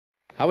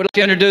I would like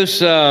to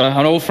introduce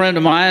an old friend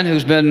of mine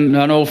who's been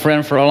an old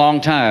friend for a long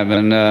time.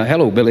 And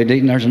hello, Billy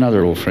Deaton. There's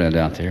another old friend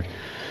out there.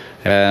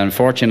 And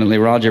fortunately,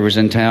 Roger was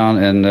in town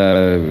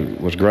and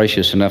was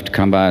gracious enough to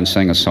come by and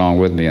sing a song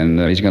with me. And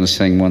he's going to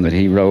sing one that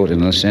he wrote.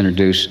 And let's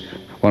introduce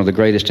one of the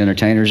greatest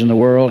entertainers in the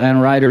world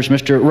and writers,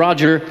 Mr.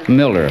 Roger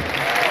Miller.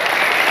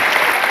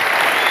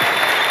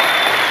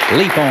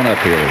 Leap on up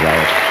here,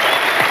 Roger.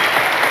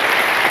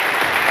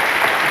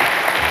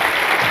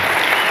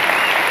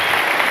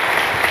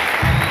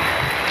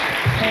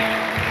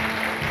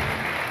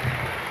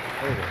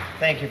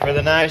 Thank you for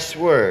the nice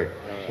word.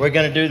 We're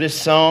going to do this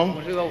song.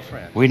 We'll do Old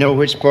Friend. We know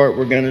which part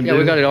we're going to do. Yeah,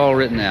 we got it all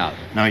written out.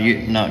 No,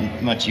 you're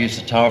not much used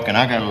to talking.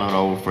 I got a lot of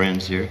old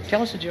friends here.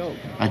 Tell us a joke.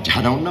 I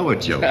don't know a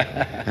joke.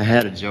 I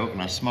had a joke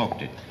and I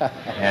smoked it.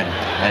 Had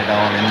it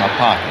all in my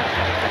pocket.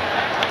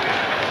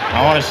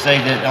 I want to say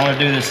that I want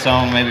to do this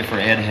song maybe for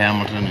Ed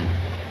Hamilton and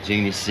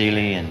Jeannie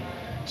Seeley and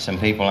some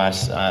people I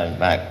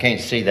can't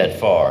see that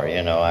far.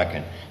 You know,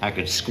 I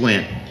could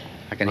squint.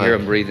 I can hear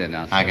them breathing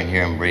now. I can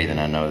hear them breathing.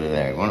 I know they're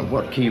there.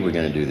 What key are we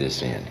going to do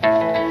this in?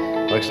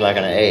 Looks like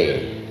an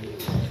A.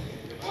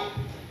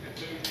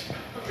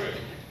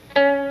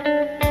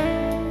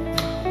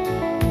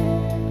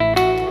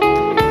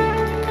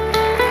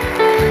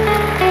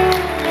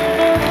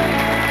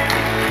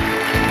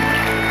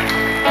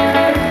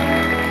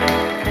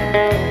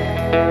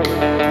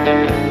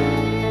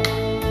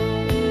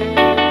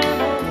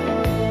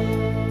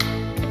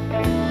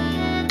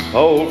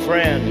 Old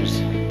friends,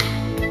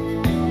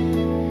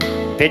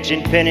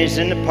 pitching pennies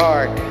in the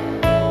park,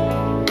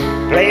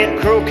 playing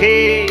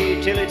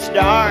croquet till it's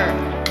dark.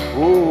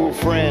 Old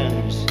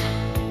friends,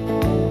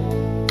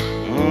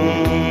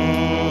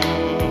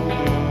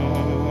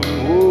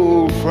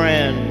 old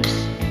friends,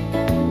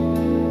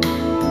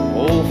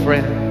 Old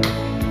friend,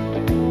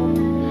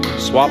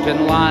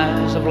 swapping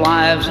lives of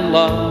lives and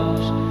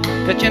loves,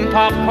 pitching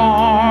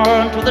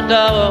popcorn to the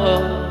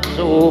doves.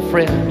 Old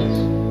friends,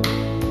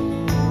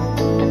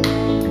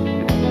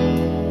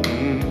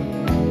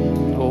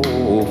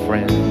 old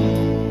friend.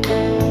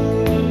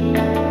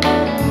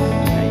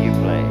 now you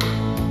play.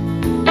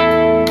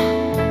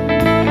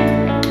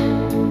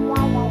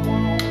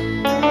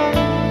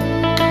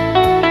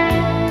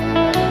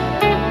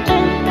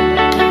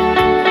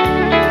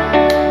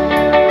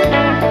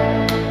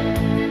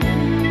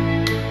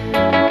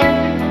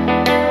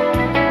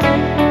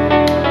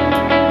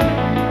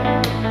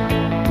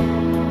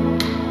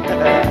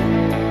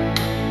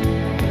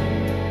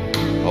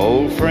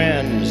 Old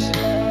friends,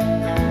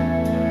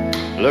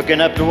 looking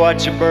up to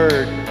watch a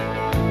bird,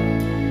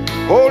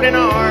 holding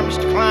arms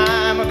to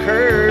climb a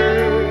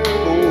curve.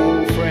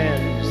 Old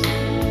friends,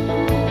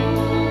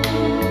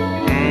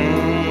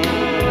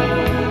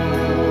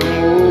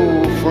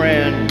 old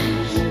friends,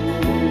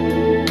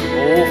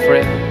 Old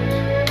friends,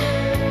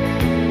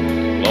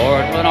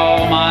 Lord, when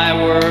all my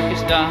work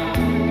is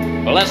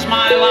done, bless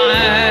my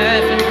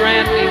life and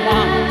grant me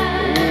one.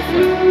 Old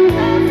friend,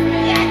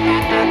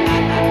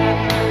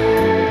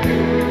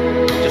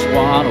 just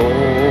one old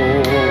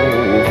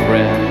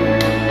friend.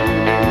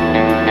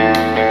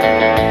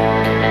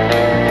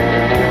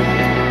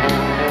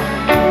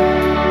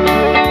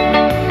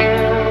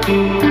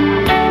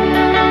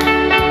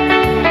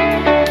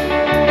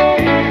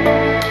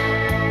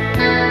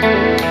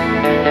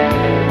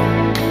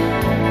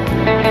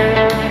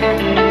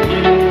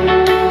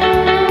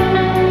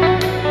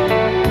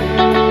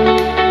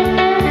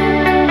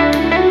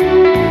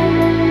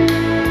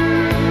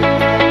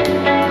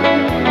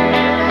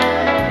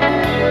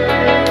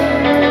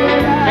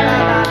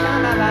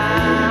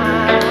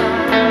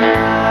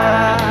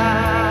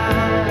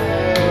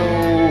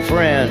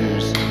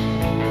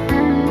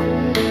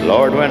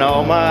 Lord, when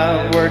all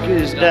my work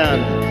is done,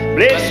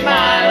 bless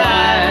my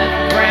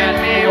life, grant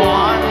me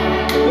one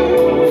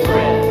old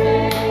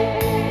friend.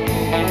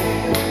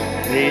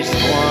 At least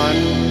one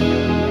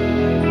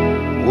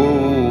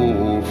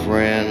old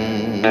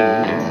friend.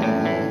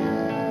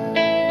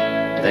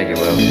 Thank you,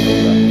 Will.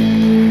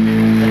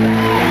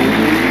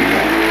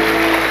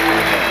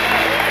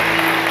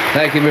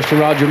 Thank you, Mr.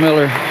 Roger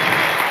Miller.